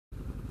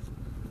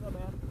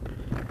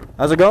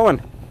How's it going?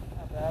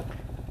 Not bad.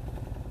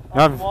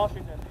 I'm in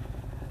Washington.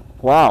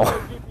 Wow.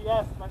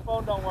 GPS, my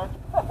phone don't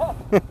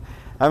work.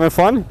 Having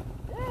fun?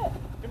 Yeah.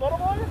 You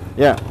motorblogger?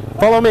 Yeah.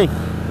 Follow me.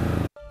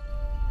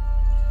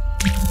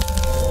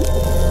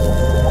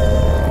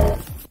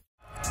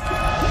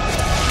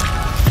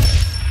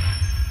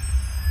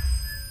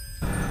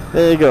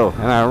 There you go.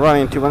 And I run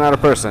into another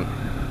person.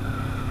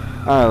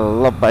 I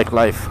love bike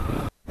life.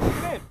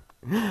 What's your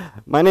name?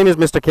 My name is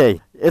Mr.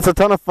 K. It's a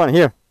ton of fun.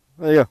 Here.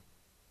 There you go.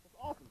 That's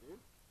awesome, dude.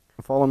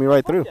 Follow me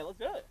right through. Yeah, let's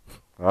do it.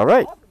 All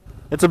right. Awesome,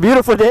 It's a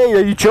beautiful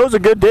day. You chose a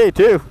good day,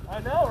 too. I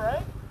know,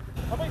 right?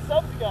 How many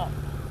subs you got?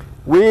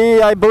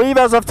 I believe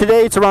as of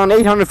today, it's around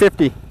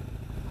 850.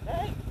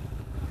 Hey.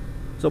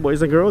 So,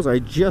 boys and girls, I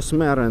just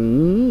met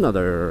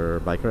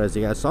another biker, as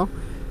you guys saw.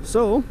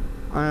 So,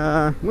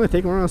 I'm going to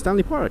take him around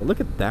Stanley Park. Look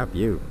at that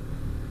view.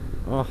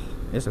 Oh,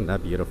 isn't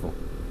that beautiful?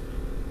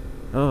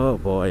 Oh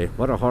boy,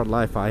 what a hard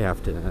life I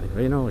have today.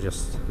 You know,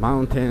 just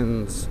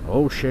mountains,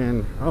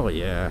 ocean. Oh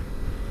yeah,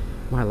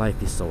 my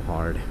life is so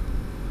hard.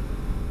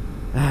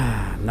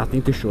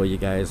 Nothing to show you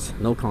guys.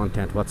 No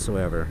content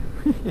whatsoever.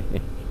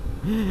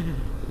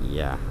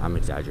 Yeah, I'm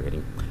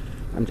exaggerating.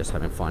 I'm just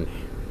having fun.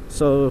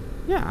 So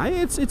yeah,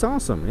 it's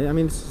awesome. I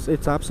mean,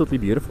 it's absolutely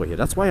beautiful here.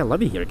 That's why I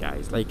love it here,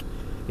 guys. Like,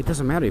 it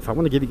doesn't matter if I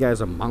want to give you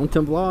guys a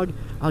mountain vlog.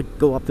 I'll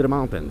go up to the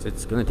mountains.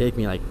 It's gonna take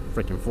me like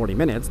freaking 40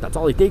 minutes. That's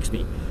all it takes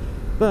me.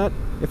 But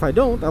if I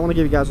don't, I want to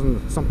give you guys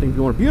something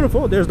more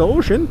beautiful. There's the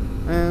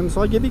ocean, and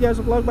so I give you guys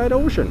a vlog by the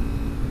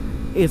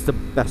ocean. It's the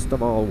best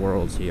of all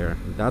worlds here.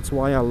 That's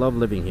why I love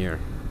living here.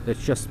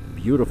 It's just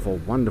beautiful,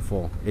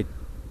 wonderful. It's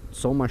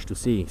so much to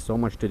see, so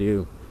much to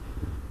do.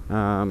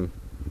 And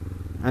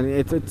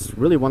it's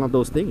really one of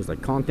those things,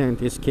 like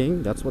content is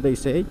king, that's what they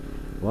say.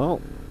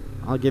 Well,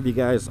 I'll give you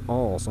guys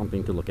all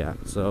something to look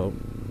at, so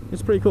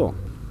it's pretty cool.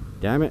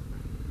 Damn it.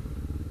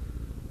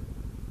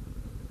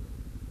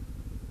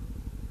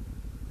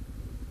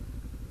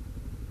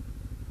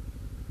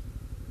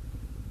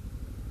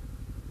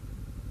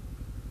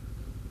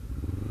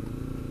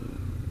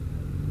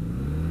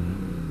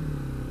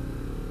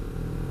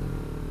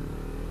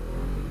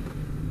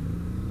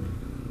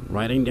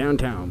 Riding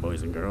downtown,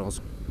 boys and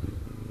girls.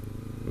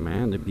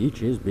 Man, the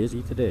beach is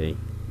busy today.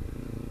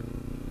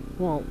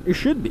 Well, it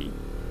should be.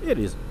 It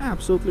is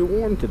absolutely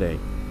warm today.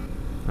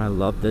 I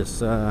love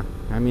this. I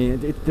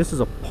mean, this is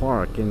a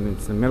park, and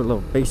it's in the middle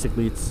of,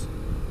 basically, it's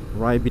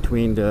right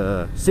between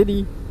the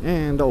city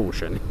and the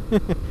ocean.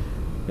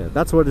 Yeah,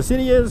 that's where the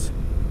city is.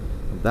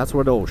 That's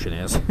where the ocean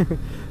is.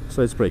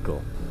 So it's pretty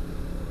cool.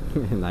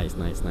 Nice,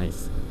 nice,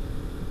 nice.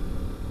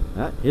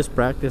 He's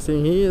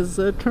practicing his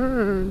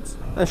turns.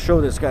 Let's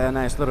show this guy a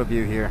nice little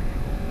view here.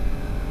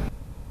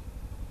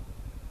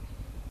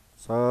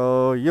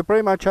 So you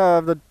pretty much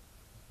have the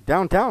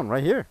downtown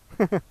right here.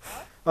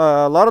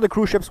 A lot of the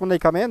cruise ships, when they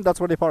come in, that's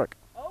where they park.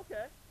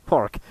 Okay.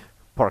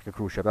 Park a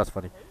cruise ship. That's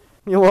funny.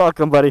 You're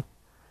welcome, buddy.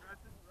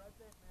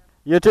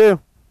 You too.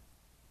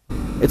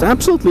 It's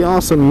absolutely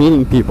awesome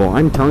meeting people.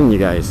 I'm telling you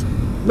guys.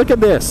 Look at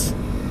this.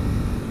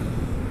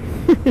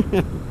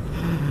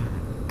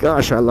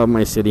 Gosh, I love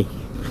my city.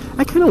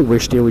 I kind of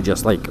wish they would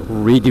just like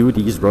redo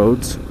these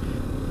roads.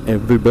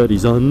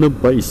 Everybody's on a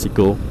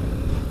bicycle.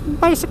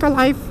 Bicycle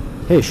life.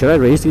 Hey, should I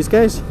raise these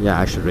guys? Yeah,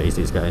 I should raise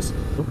these guys.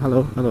 Oh,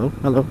 hello, hello,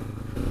 hello.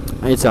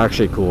 It's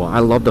actually cool. I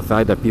love the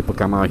fact that people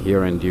come out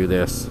here and do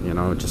this. You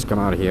know, just come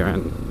out here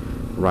and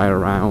ride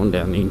around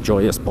and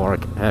enjoy this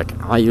park. Heck,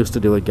 I used to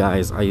do it,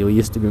 guys. I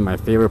used to be my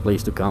favorite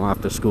place to come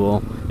after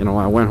school. You know,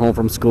 I went home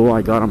from school,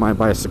 I got on my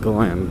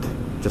bicycle and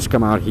just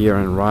come out here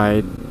and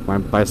ride my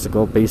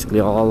bicycle basically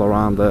all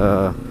around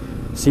the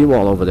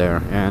seawall over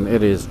there, and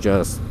it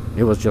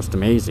was just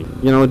amazing.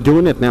 You know,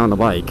 doing it now on the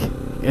bike,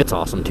 it's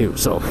awesome too.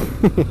 So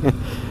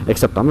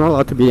except I'm not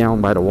allowed to be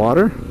down by the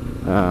water,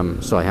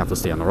 so I have to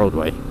stay on the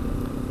roadway.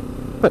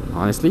 But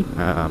honestly,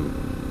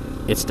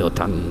 it's still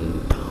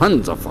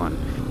tons of fun.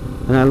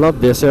 And I love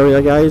this area,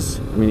 guys.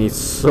 I mean, it's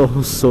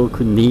so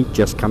neat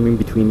just coming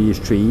between these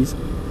trees.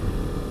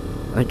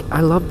 Like, I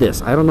love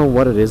this. I don't know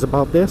what it is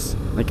about this.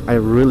 Like, I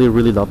really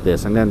love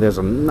this. And then there's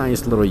a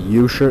nice little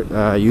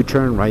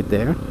U-turn right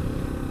there.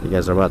 You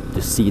guys are about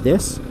to see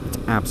this. It's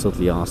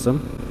absolutely awesome.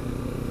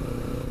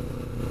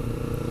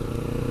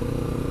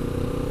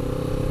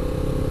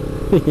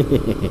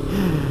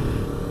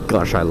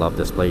 Gosh, I love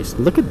this place.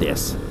 Look at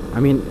this. I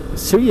mean,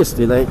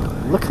 seriously, like,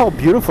 look how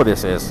beautiful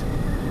this is.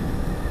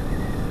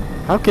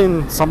 How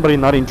can somebody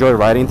not enjoy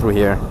riding through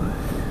here?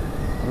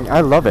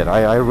 I love it.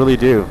 I really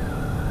do.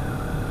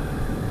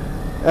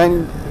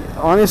 And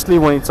honestly,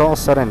 when it's all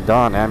said and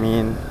done, I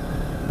mean,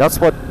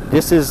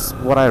 this is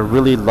what I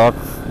really love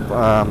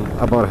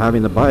about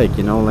having the bike.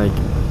 You know, like,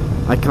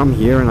 I come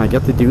here and I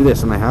get to do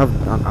this, and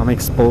I'm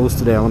exposed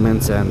to the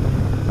elements, and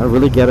I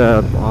really get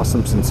a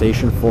awesome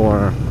sensation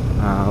for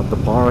the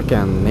park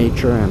and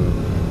nature,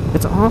 and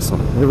it's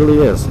awesome. It really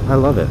is. I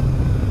love it.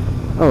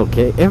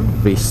 Okay,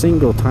 every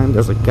single time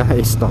there's a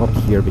guy stopped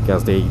here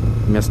because they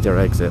missed their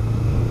exit.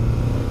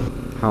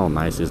 How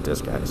nice is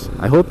this, guys?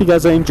 I hope you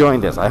guys are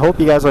enjoying this. I hope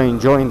you guys are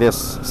enjoying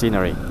this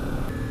scenery.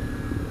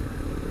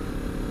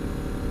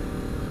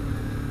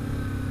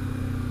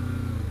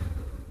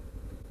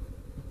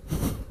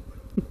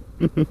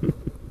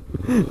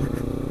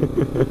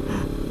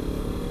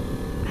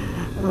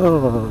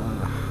 Oh,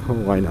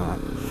 why not?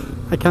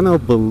 I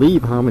cannot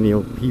believe how many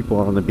people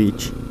are on the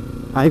beach.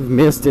 I've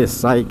missed this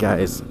sight,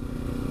 guys.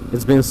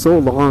 It's been so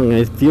long,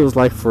 it feels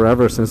like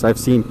forever since I've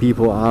seen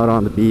people out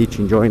on the beach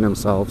enjoying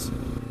themselves.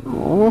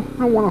 Oh,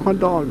 I want a hot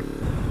dog.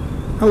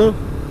 Hello.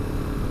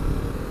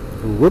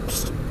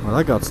 Whoops. Well,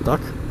 I got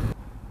stuck.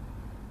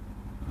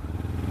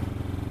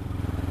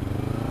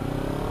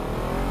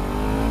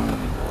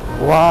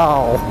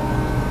 Wow.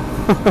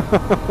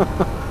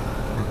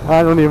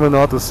 I don't even know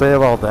what to say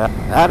about that.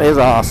 That is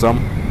awesome.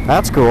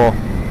 That's cool.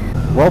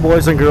 Well,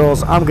 boys and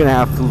girls, I'm gonna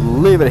have to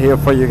leave it here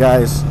for you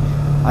guys.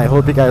 I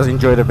hope you guys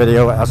enjoyed the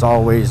video. As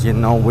always, you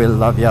know we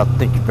love you.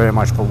 Thank you very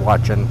much for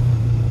watching.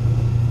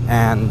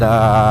 And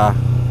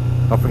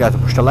don't forget to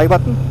push the like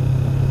button.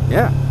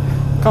 Yeah.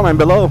 Comment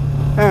below.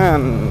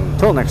 And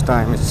until next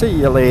time, see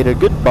you later.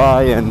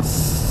 Goodbye and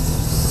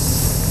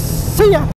see ya.